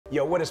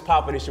Yo, what is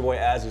poppin'? It's your boy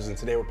Azerrz, and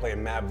today we're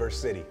playing Mad vs.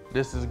 City.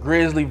 This is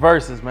Grizzly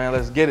versus, man.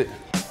 Let's get it.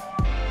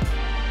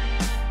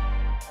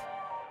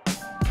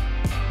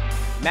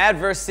 Mad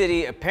vs.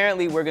 City,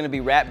 apparently we're gonna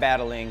be rap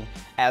battling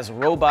as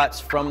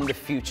robots from the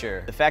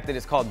future. The fact that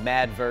it's called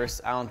Mad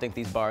Verse, I don't think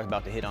these bars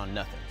about to hit on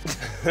nothing.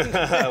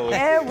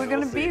 Yeah, we're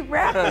gonna be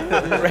rapping.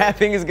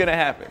 Rapping is gonna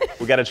happen.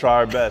 We gotta try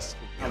our best.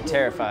 I'm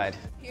terrified.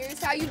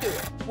 Here's how you do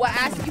it. We'll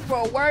ask you for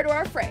a word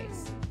or a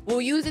phrase.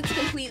 We'll use it to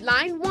complete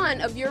line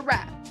 1 of your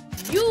rap.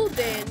 You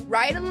then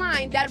write a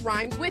line that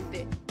rhymes with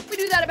it. We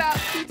do that about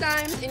 2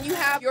 times and you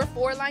have your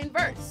 4-line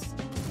verse.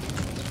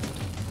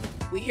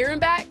 We hear him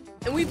back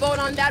and we vote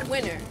on that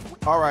winner.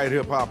 All right,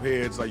 hip hop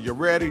heads, are you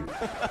ready?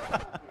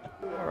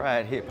 All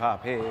right, hip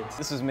hop heads.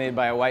 This was made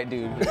by a white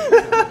dude.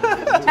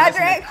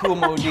 Patrick. Cool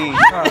Mo D.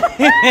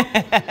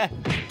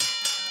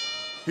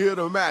 Here are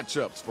the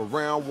matchups for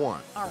round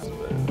 1.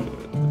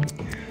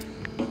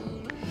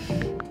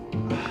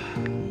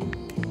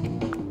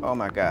 Oh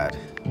my God.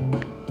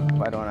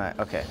 Why don't I?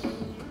 Okay.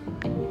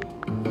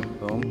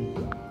 Boom.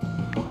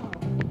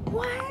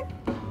 What?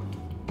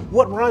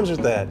 What rhymes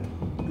with that?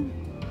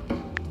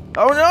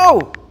 Oh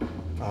no!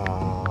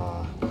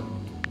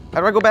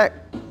 How do I go back?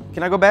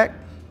 Can I go back?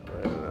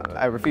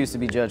 I refuse to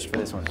be judged for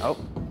this one. Oh.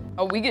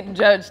 Oh, we getting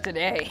judged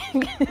today.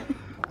 I'm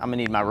gonna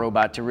need my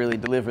robot to really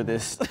deliver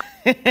this.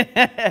 On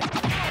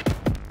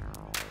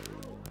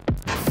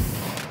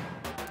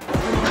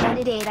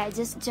a date, I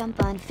just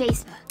jump on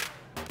Facebook.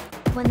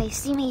 When they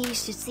see me, you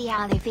should see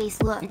how their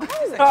face looks.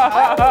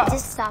 I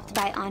just stopped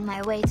by on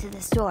my way to the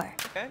store.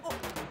 Okay.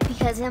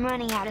 Because I'm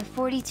running out of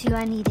 42,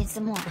 I needed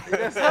some more.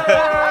 That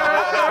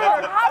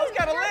was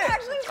kind of lit.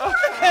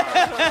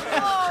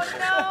 Oh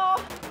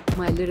no!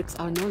 My lyrics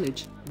are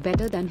knowledge,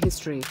 better than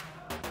history.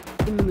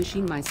 In the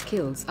machine, my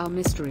skills are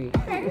mystery.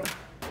 I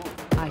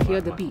hear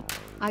the beat,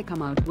 I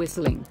come out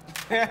whistling.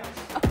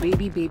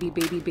 Baby, baby,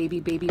 baby, baby,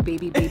 baby,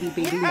 baby, baby,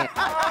 baby.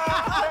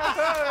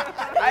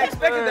 I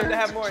expected them to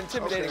have more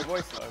intimidating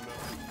voices.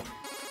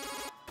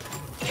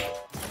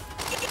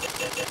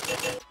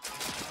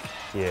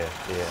 Yeah,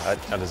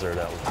 I deserve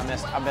that one. I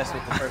messed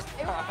with the first.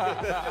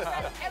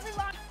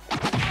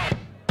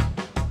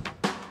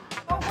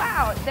 Oh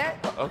wow! That.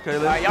 Okay,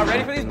 All right, y'all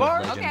ready for these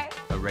bars? Legend, Okay.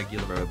 A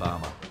regular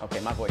Obama.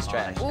 Okay, my voice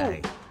trash.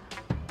 I,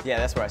 Yeah,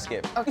 that's where I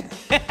skip. Okay.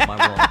 my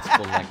wallet's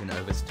full like an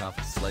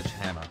overstuffed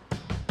sledgehammer.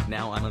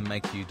 Now I'ma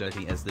make you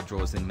dirty as the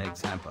drawers in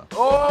Meg's hamper.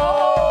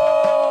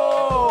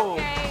 Oh!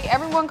 Okay,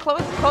 everyone close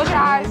your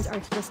eyes. Lines are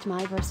twist,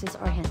 my verses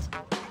are hint.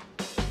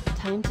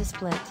 Time to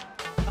split.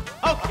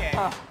 Okay.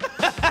 My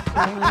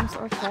rhymes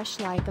are fresh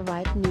like a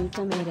ripe new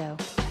tomato.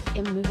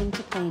 I'm moving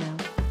to Plano,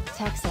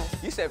 Texas.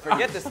 You said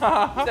forget this. You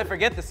said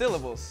forget the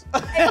syllables.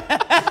 Tomato,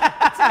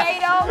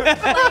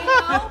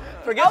 Plano.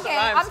 Forget Okay, the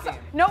rhyme I'm scheme.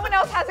 no one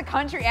else has a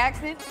country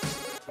accent.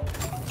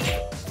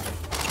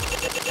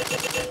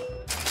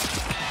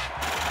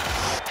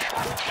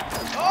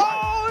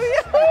 Oh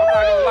yeah.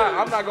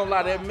 I'm not gonna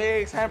lie, that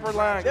Meg's hamper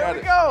line There got we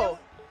it. go.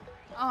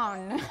 Oh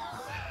no!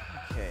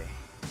 Okay.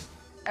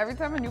 Every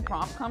time a new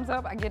prompt comes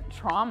up, I get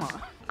trauma.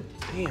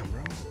 Damn,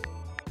 bro.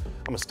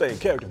 I'm gonna stay in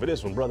character for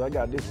this one, brother. I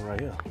got this one right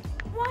here.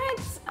 What?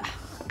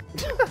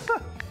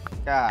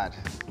 God,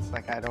 it's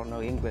like I don't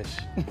know English.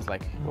 It's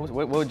like,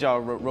 what would y'all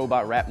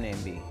robot rap name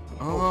be?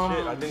 Oh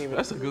shit, I didn't even.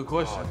 That's a good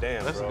question. Oh,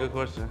 damn, That's bro. a good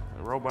question.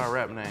 A robot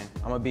rap name.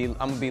 I'm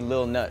gonna be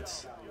Lil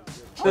Nuts.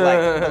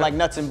 But like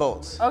nuts and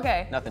bolts.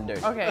 Okay. Nothing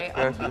dirty. Okay,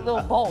 a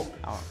little bolt.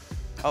 Oh,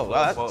 well, Bolt,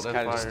 that's that's kind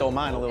of just fire. stole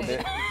mine a little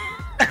bit.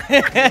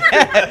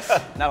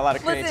 Not a lot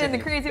of creativity. Listen, the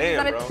creativity's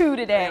Damn, on bro. a 2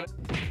 today.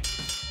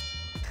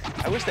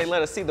 I wish they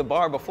let us see the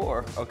bar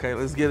before. Okay,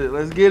 let's get it.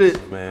 Let's get it.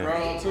 Man,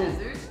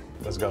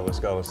 let's go. Let's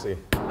see.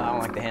 I don't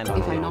like the handle.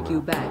 If I knock you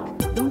back,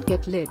 don't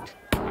get lit.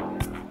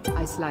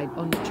 I slide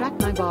on the track,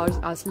 my bars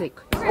are slick.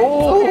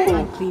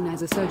 I'm clean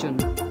as a surgeon.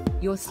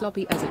 You're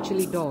sloppy as a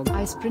chili dog.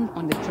 I sprint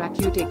on the track,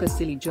 you take a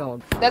silly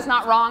jog. That's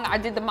not wrong. I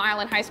did the mile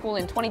in high school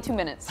in 22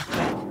 minutes.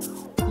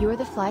 You're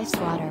the fly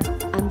swatter,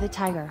 I'm the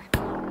tiger.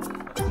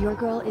 Your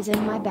girl is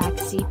in my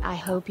backseat, I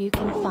hope you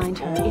can find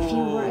her. If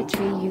you were a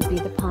tree, you'd be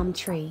the palm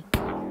tree.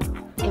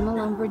 I'm a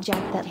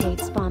lumberjack that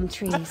hates palm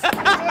trees.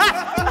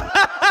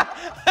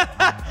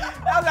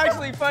 That was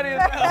actually funny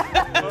as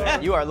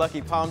hell. You are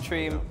lucky palm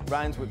tree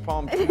rhymes with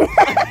palm tree.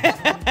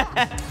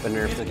 The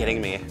nerves are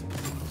getting me.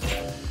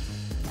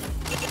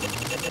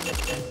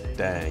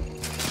 Dang.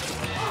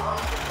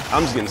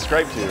 I'm just getting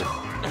scraped here.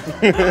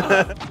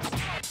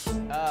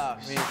 Oh,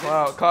 shit.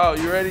 Kyle,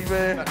 you ready,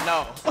 man?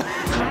 No.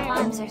 My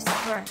arms are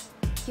super.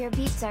 Your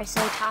beats are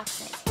so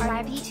toxic.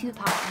 My V2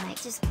 pop might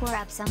just pour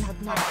up some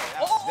of my.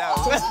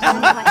 Just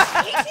one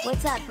question.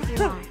 What's up with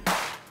your arm?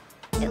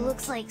 It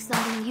looks like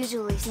something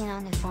usually seen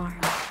on a farm.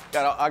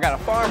 I got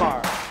a farm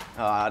arm.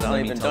 Oh, don't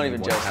even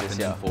what joke happened this,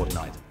 in yo.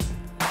 Fortnite.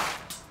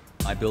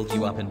 I build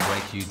you up and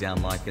break you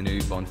down like a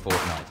noob on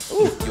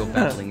Fortnite. You're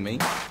battling me?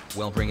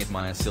 Well, bring it,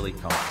 my silly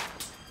cock.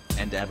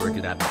 And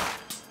abracadabra.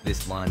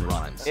 This line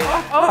rhymes. Okay.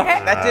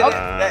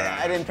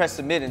 I didn't press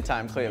submit in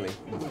time, clearly.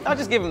 I'll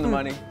just give him the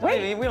money.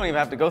 Wait. We don't even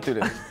have to go through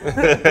this.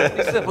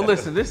 But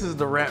listen, this is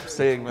the rap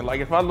segment. Like,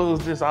 if I lose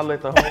this, I'll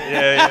let the whole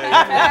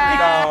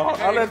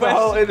I'll let the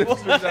whole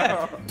industry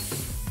down.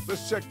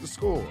 Let's check the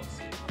scores.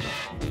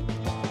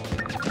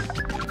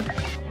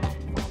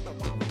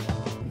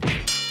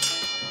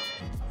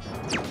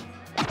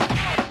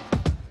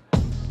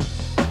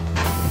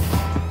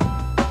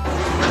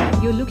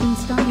 You're looking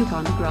star, you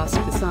can't grasp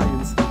the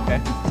science. Okay.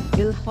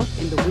 He'll hop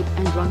in the whip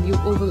and run you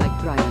over like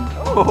Brian.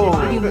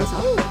 If you mess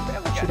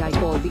up, should I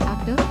call the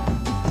actor?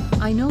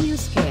 I know you're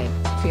scared.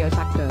 Fear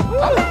factor.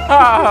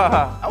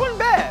 I wasn't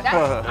bad.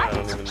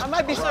 I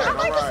might be sorry.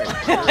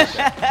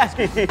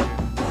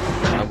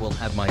 I will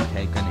have my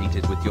cake and eat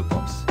it with your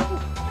boss.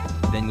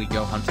 Then we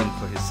go hunting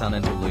for his son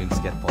and balloons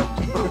get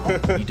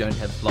popped. You don't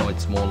have flow,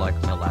 it's more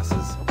like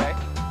molasses. Okay.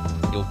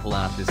 You'll pull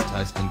out this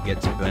toast and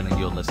get to burning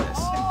your listeners.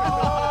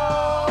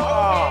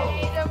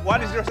 Why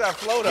does yours have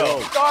flow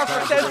though? Star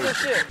for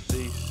censorship.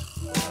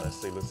 Let's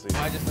see.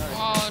 I just noticed.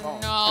 Oh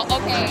no, I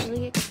okay.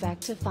 really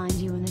expect to find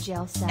you in the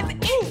jail cell.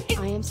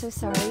 I am so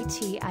sorry,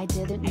 T. I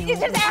didn't know. You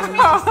just it was asked going me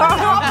to to sound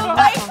stop.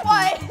 like Wait,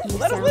 what? You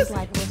sound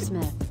like Will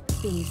Smith.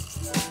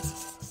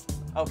 Beast.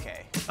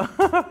 Okay.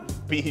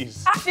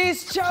 Bees.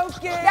 She's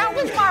choking. That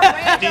was my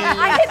random.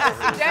 I hit the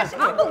suggestion.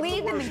 I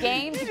believe in the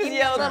game to just give you a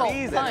yelled little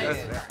bees at punch.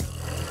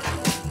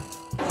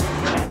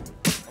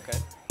 Okay.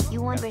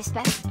 You want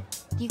respect?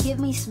 You give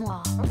me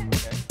small.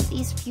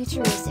 These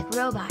futuristic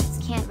robots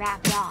can't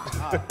rap at all.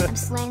 I'm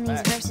slaying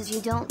these verses, you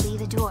don't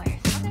leave a door.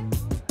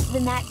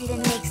 Then that didn't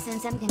make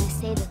sense, I'm gonna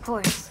say the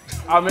chorus.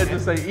 I meant to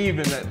say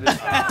even at this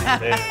time.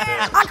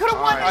 I could have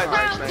won this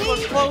round. This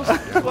was close.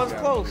 This was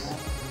close.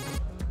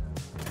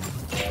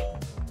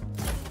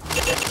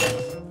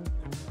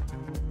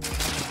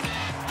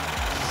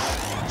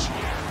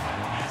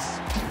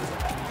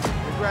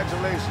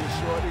 Congratulations,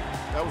 Shorty.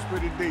 That was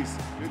pretty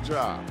decent. Good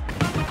job.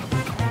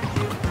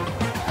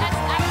 That's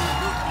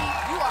absolutely,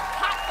 you are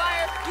hot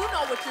fire. You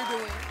know what you're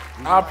doing.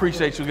 I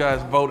appreciate you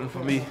guys voting for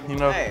me, you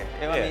know. Hey,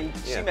 I mean,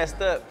 she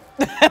messed up.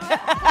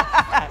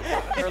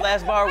 Her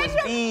last bar was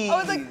bees. I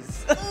was like,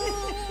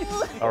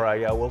 All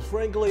right, yeah, well,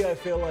 frankly, I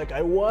feel like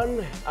I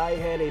won. I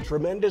had a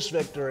tremendous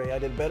victory. I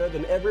did better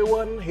than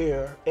everyone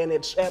here, and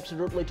it's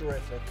absolutely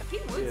terrific. he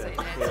would say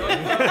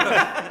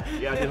that.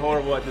 Yeah, I did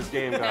horrible at this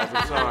game, guys.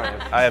 I'm sorry.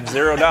 I have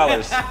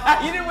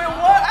 $0. You didn't win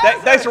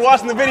what? Thanks for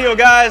watching the video,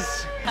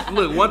 guys.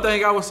 Look, one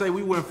thing I would say,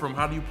 we went from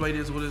how do you play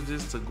this, what is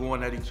this, to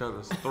going at each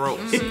other's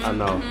throats. I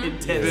know.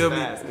 Feel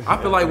me? I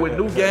feel like with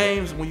new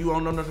games, when you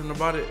don't know nothing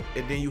about it,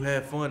 and then you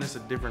have fun, it's a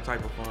different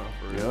type of fun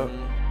for real. Yep.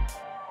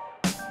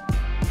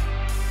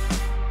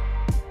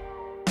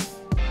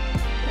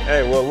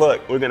 Hey, well,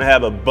 look, we're gonna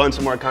have a bunch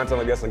of more content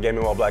like this on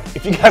Gaming While Black.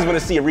 If you guys want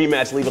to see a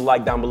rematch, leave a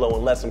like down below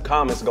and let some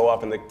comments go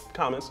off in the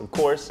comments, of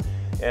course.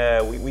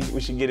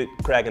 We should get it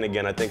cracking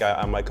again. I think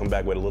I might come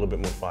back with a little bit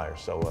more fire.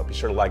 So be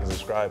sure to like and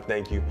subscribe.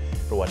 Thank you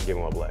for watching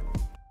Gaming While Black.